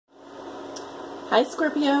Hi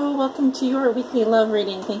Scorpio, welcome to your weekly love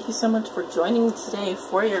reading. Thank you so much for joining me today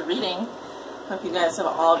for your reading. Hope you guys have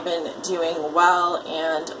all been doing well,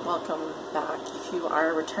 and welcome back. If you are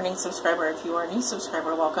a returning subscriber, if you are a new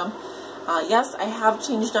subscriber, welcome. Yes, I have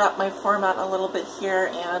changed up my format a little bit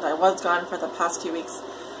here, and I was gone for the past 2 weeks,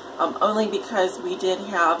 only because we did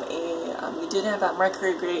have that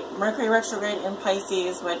Mercury retrograde in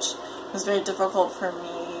Pisces, which was very difficult for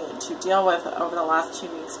me to deal with over the last 2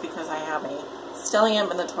 weeks because I have a stellium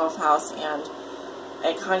in the 12th house, and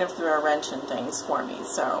it kind of threw a wrench in things for me.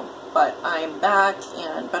 So, but I'm back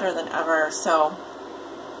and better than ever. So,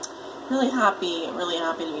 really happy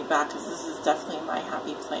to be back, because this is definitely my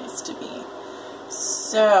happy place to be.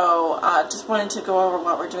 So, just wanted to go over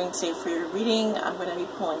what we're doing today for your reading. I'm going to be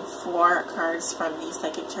pulling 4 cards from the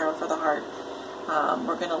Psychic Tarot for the Heart.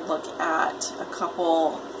 We're going to look at a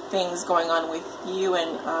couple things going on with you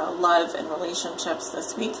in love and relationships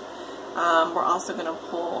this week. We're also going to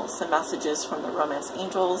pull some messages from the Romance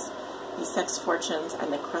Angels, the Sex Fortunes,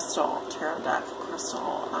 and the Crystal Tarot deck,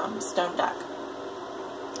 Crystal Stone deck.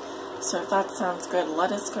 So if that sounds good,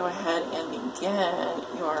 let us go ahead and begin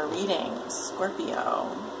your reading, Scorpio.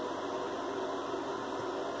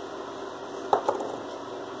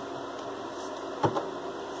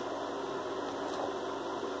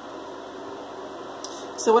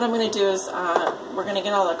 So what I'm going to do is we're going to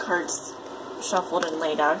get all the cards shuffled and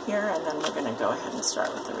laid out here, and then we're going to go ahead and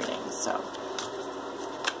start with the reading. So,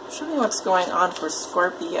 show me what's going on for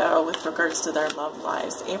Scorpio with regards to their love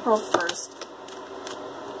lives. April 1st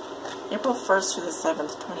through the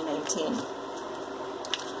 7th, 2019.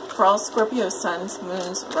 For all Scorpio suns,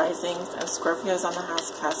 moons, risings, and Scorpios on the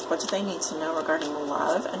house cusp, what do they need to know regarding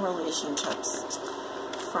love and relationships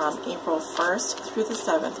from April 1st through the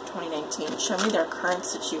 7th, 2019? Show me their current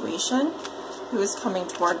situation, who is coming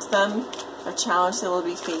towards them, a challenge they will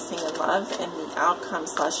be facing in love, and the outcome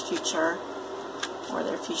 / future, or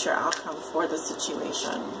their future outcome for the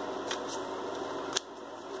situation.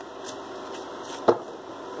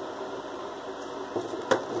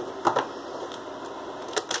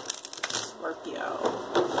 Scorpio.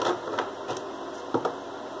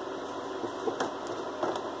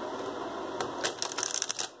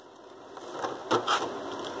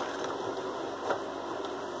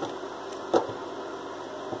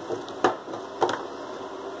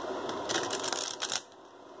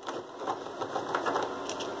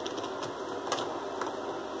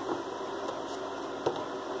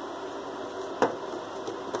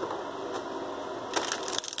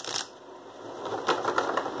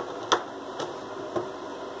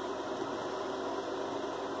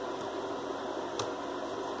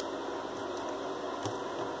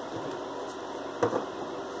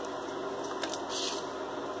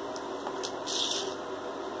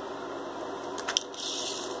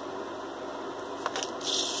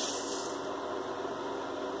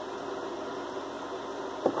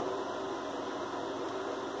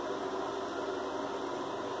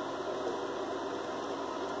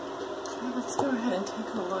 Let's go ahead and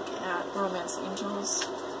take a look at Romance Angels.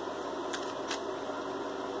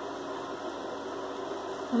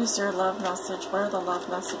 What is your love message? What are the love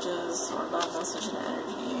messages, or love message and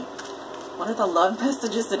energy? What are the love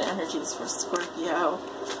messages and energies for Scorpio,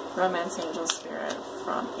 Romance Angel Spirit,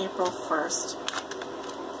 from April 1st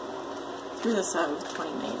through the 7th,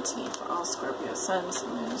 2019, for all Scorpio suns,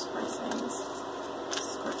 moons, risings,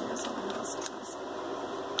 Scorpios on the house cusp?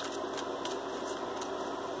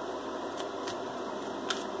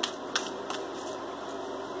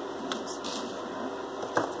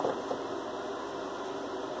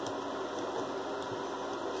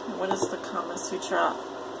 What is the Kama Sutra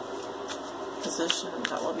position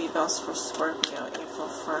that will be best for Scorpio, April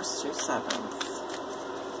 1st through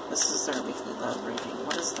 7th? This is their weekly love reading.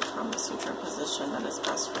 What is the Kama Sutra position that is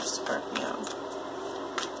best for Scorpio,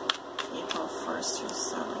 April 1st through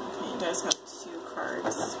 7th? Okay, you guys have 2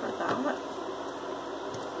 cards for that.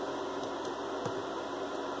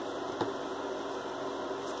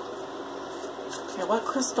 Okay, what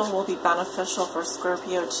crystal will be beneficial for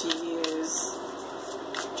Scorpio to use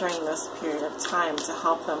during this period of time to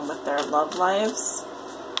help them with their love lives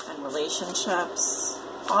and relationships,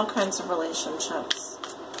 all kinds of relationships?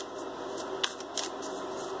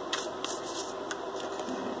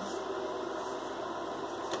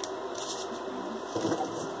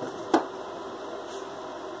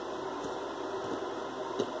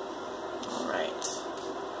 All right,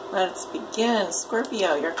 let's begin.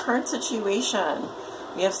 Scorpio, your current situation.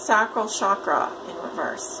 We have sacral chakra in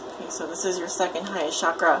reverse. Okay, so this is your second highest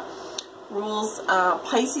chakra. Rules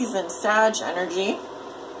Pisces and Sag energy.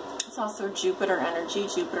 It's also Jupiter energy.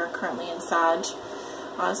 Jupiter currently in Sag.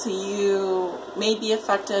 So you may be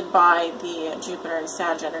affected by the Jupiter and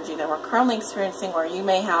Sag energy that we're currently experiencing, or you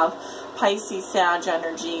may have Pisces, Sag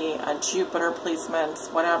energy, Jupiter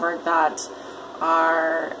placements, whatever that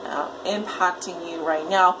are impacting you right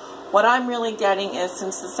now. What I'm really getting is,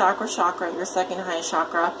 since the sacral chakra, your second highest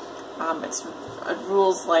chakra, it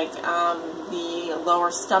rules like the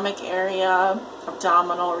lower stomach area,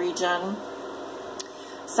 abdominal region,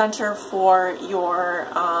 center for your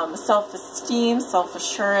self-esteem,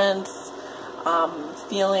 self-assurance,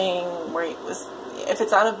 feeling where if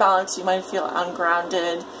it's out of balance, you might feel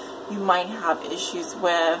ungrounded. You might have issues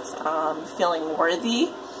with feeling worthy,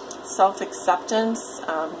 self-acceptance.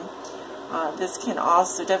 This can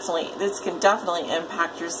definitely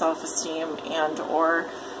impact your self-esteem and or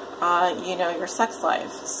your sex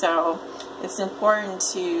life. So it's important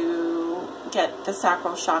to get the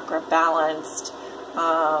sacral chakra balanced.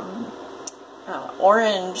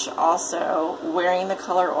 Orange also, wearing the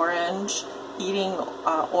color orange, eating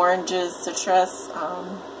oranges, citrus,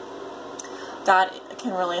 that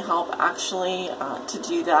can really help actually to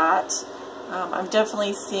do that. I'm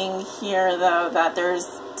definitely seeing here though that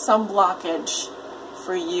there's some blockage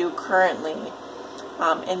for you currently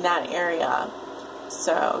in that area.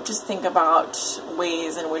 So just think about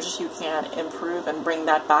ways in which you can improve and bring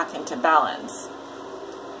that back into balance.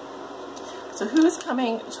 So who's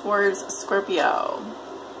coming towards Scorpio?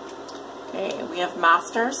 Okay, we have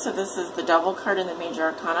Master, so this is the Devil card in the Major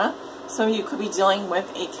Arcana. Some of you could be dealing with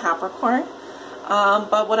a Capricorn.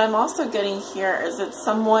 But what I'm also getting here is that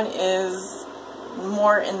someone is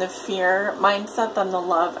more in the fear mindset than the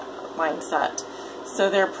love mindset. So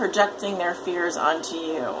they're projecting their fears onto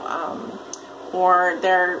you. Or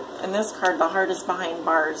they're, in this card, the heart is behind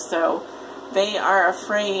bars. So they are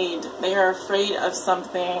afraid of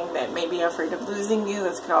something. That may be afraid of losing you.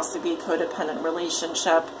 This could also be a codependent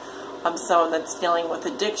relationship. Someone that's dealing with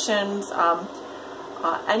addictions.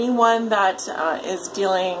 Anyone that is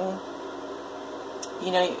dealing,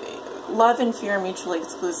 love and fear are mutually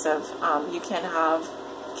exclusive. You can't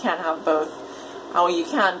have both. Well, you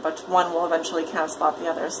can, but one will eventually cancel out the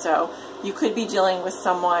other. So you could be dealing with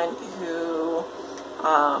someone who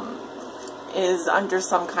is under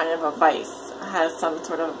some kind of a vice, has some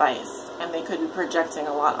sort of vice, and they could be projecting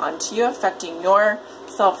a lot onto you, affecting your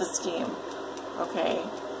self-esteem. Okay,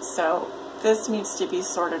 so this needs to be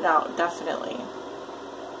sorted out, definitely.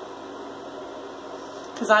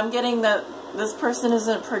 Because I'm getting that this person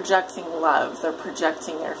isn't projecting love, they're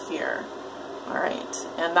projecting their fear. Alright,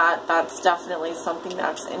 and that's definitely something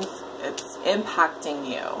that's it's impacting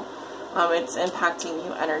you. It's impacting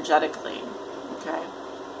you energetically. Okay.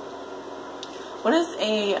 What is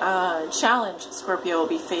a challenge Scorpio will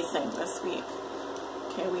be facing this week?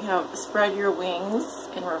 Okay, we have spread your wings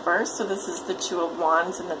in reverse. So this is the Two of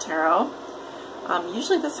Wands in the tarot.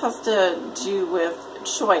 Usually this has to do with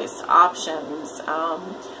choice, options,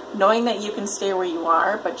 knowing that you can stay where you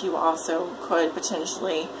are, but you also could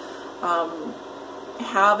potentially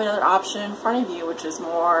have another option in front of you, which is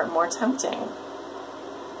more tempting.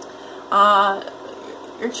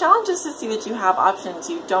 Your challenge is to see that you have options.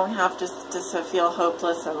 You don't have to feel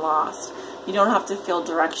hopeless and lost. You don't have to feel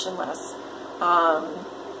directionless.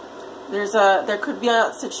 There could be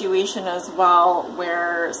a situation as well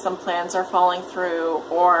where some plans are falling through,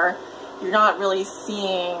 or you're not really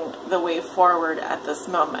seeing the way forward at this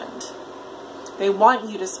moment. They want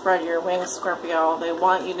you to spread your wings, Scorpio. They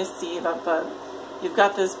want you to see that you've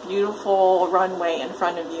got this beautiful runway in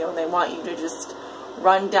front of you, and they want you to just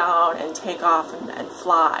run down and take off and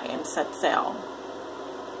fly and set sail.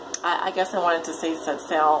 I guess I wanted to say set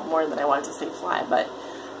sail more than I wanted to say fly, but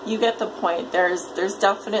you get the point. There's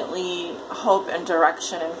definitely hope and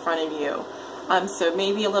direction in front of you. So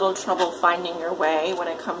maybe a little trouble finding your way when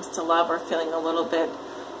it comes to love, or feeling a little bit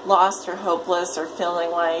lost or hopeless, or feeling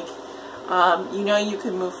like you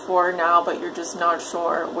can move forward now, but you're just not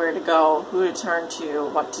sure where to go, who to turn to,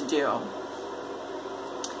 what to do.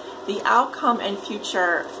 The outcome and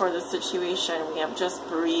future for the situation, we have just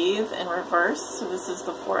breathe in reverse. So this is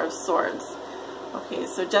the Four of Swords. Okay,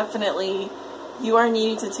 so definitely you are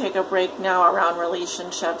needing to take a break now around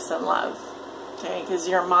relationships and love. Okay, because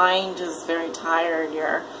your mind is very tired.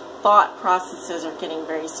 Your thought processes are getting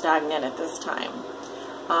very stagnant at this time.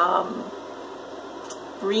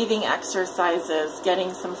 Breathing exercises,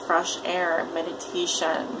 getting some fresh air,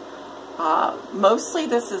 meditation. Mostly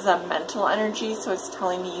this is a mental energy, so it's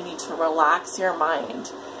telling me you need to relax your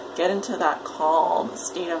mind, get into that calm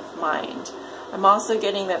state of mind. I'm also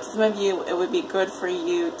getting that some of you, it would be good for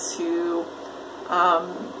you to,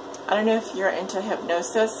 I don't know if you're into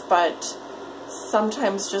hypnosis, but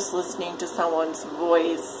sometimes just listening to someone's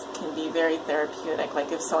voice can be very therapeutic.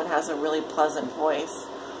 Like if someone has a really pleasant voice,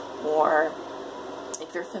 or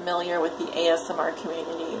if you're familiar with the ASMR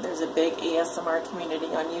community, there's a big ASMR community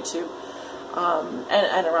on YouTube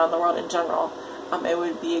and around the world in general. It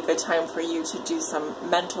would be a good time for you to do some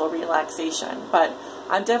mental relaxation. But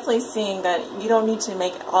I'm definitely seeing that you don't need to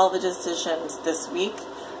make all the decisions this week,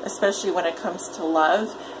 especially when it comes to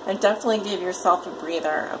love. And definitely give yourself a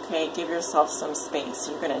breather, okay? Give yourself some space.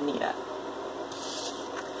 You're going to need it.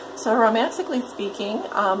 So romantically speaking,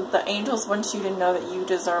 the angels want you to know that you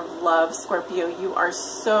deserve love, Scorpio. You are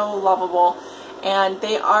so lovable, and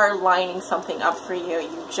they are lining something up for you.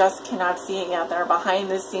 You just cannot see it yet. They're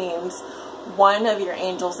behind the scenes. One of your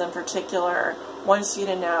angels in particular wants you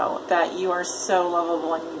to know that you are so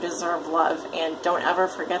lovable and you deserve love, and don't ever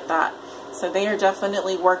forget that. So they are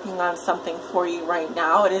definitely working on something for you right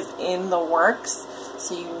now. It is in the works,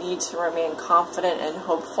 so you need to remain confident and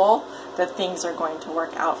hopeful that things are going to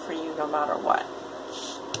work out for you no matter what.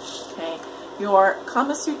 Okay, your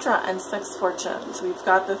Kama Sutra and Six Fortunes. We've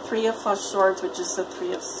got the Three of Flush Swords, which is the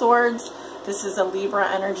Three of Swords. This is a Libra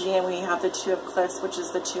energy, and we have the Two of Cliffs, which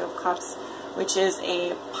is the Two of Cups, which is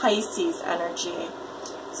a Pisces energy.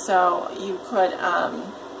 So you could,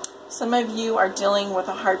 some of you are dealing with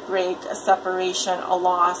a heartbreak, a separation, a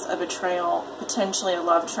loss, a betrayal, potentially a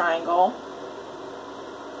love triangle.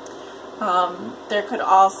 There could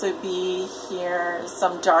also be here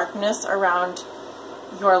some darkness around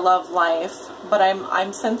your love life, but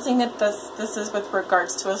I'm sensing that this is with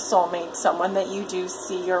regards to a soulmate, someone that you do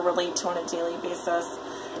see or relate to on a daily basis.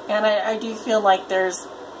 And I do feel like there's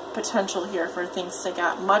potential here for things to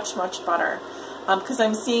get much, much better. Because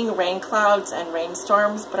I'm seeing rain clouds and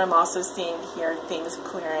rainstorms, but I'm also seeing here things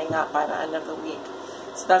clearing up by the end of the week.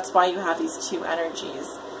 So that's why you have these two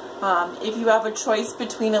energies. If you have a choice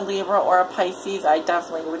between a Libra or a Pisces, I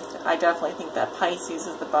definitely think that Pisces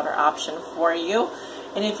is the better option for you.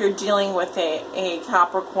 And if you're dealing with a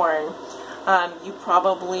Capricorn, you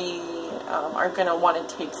probably are going to want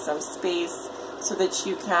to take some space so that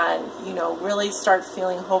you can, you know, really start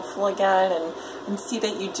feeling hopeful again, and see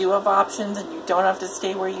that you do have options and you don't have to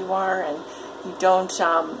stay where you are, and you don't,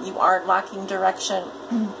 you aren't lacking direction.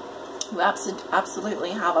 You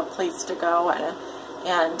absolutely have a place to go,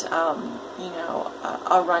 and you know,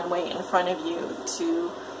 a runway in front of you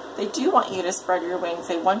to, they do want you to spread your wings.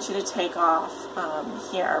 They want you to take off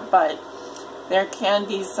here, but there can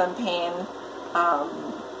be some pain,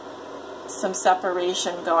 some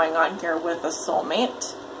separation going on here with a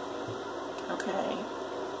soulmate. Okay.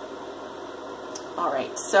 All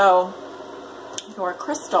right. So your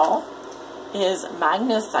crystal is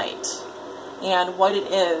magnesite. And what it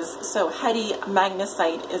is, so heady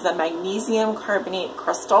magnesite is a magnesium carbonate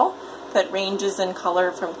crystal that ranges in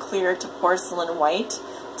color from clear to porcelain white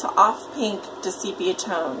to off pink to sepia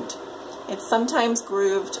toned. Its sometimes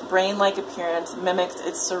grooved brain-like appearance mimics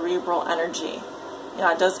its cerebral energy.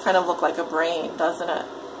 Yeah, it does kind of look like a brain, doesn't it?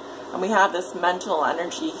 And we have this mental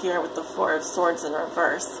energy here with the Four of Swords in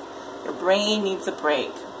reverse. Your brain needs a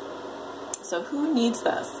break. So who needs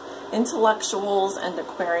this? Intellectuals and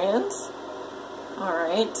Aquarians. All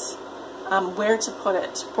right. Where to put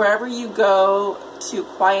it? Wherever you go to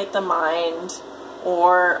quiet the mind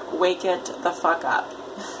or wake it the fuck up.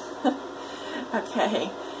 Okay.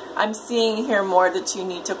 I'm seeing here more that you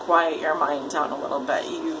need to quiet your mind down a little bit.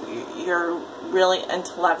 You're really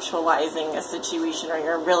intellectualizing a situation, or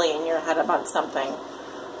you're really in your head about something.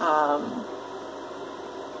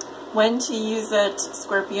 When to use it,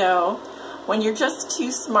 Scorpio? When you're just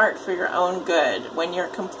too smart for your own good, when you're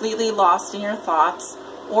completely lost in your thoughts,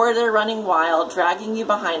 or they're running wild, dragging you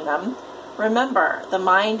behind them. Remember, the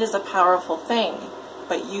mind is a powerful thing,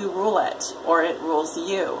 but you rule it, or it rules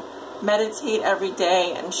you. Meditate every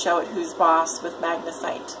day and show it who's boss with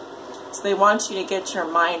magnesite. So they want you to get your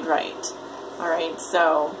mind right. All right,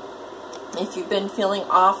 so if you've been feeling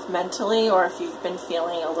off mentally, or if you've been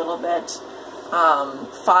feeling a little bit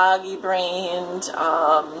foggy-brained,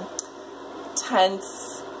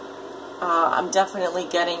 tense, I'm definitely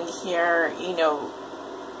getting here, you know,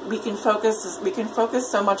 we can focus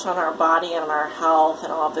so much on our body and on our health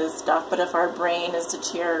and all this stuff, but if our brain is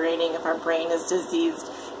deteriorating, if our brain is diseased,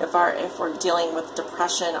 if we're dealing with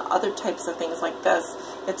depression, other types of things like this,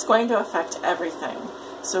 it's going to affect everything.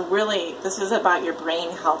 So really, this is about your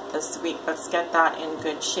brain health this week. Let's get that in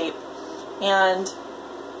good shape. And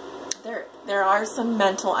there are some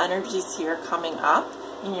mental energies here coming up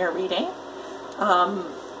in your reading.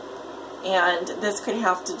 And this could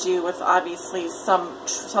have to do with obviously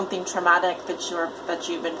something traumatic that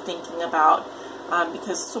you've been thinking about,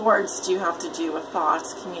 because swords do have to do with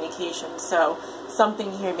thoughts, communication. So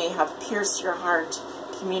something here may have pierced your heart,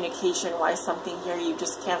 communication wise something here. You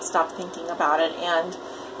just can't stop thinking about it, and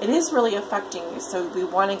it is really affecting you. So we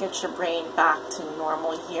want to get your brain back to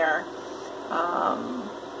normal here.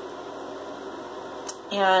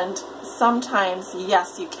 And sometimes,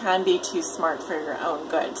 yes, you can be too smart for your own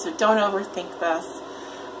good. So don't overthink this.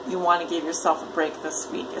 You want to give yourself a break this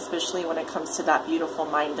week, especially when it comes to that beautiful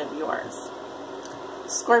mind of yours.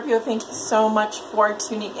 Scorpio, thank you so much for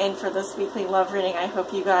tuning in for this weekly love reading. I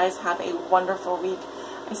hope you guys have a wonderful week.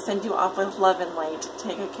 I send you off with love and light.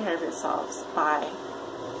 Take good care of yourselves. Bye.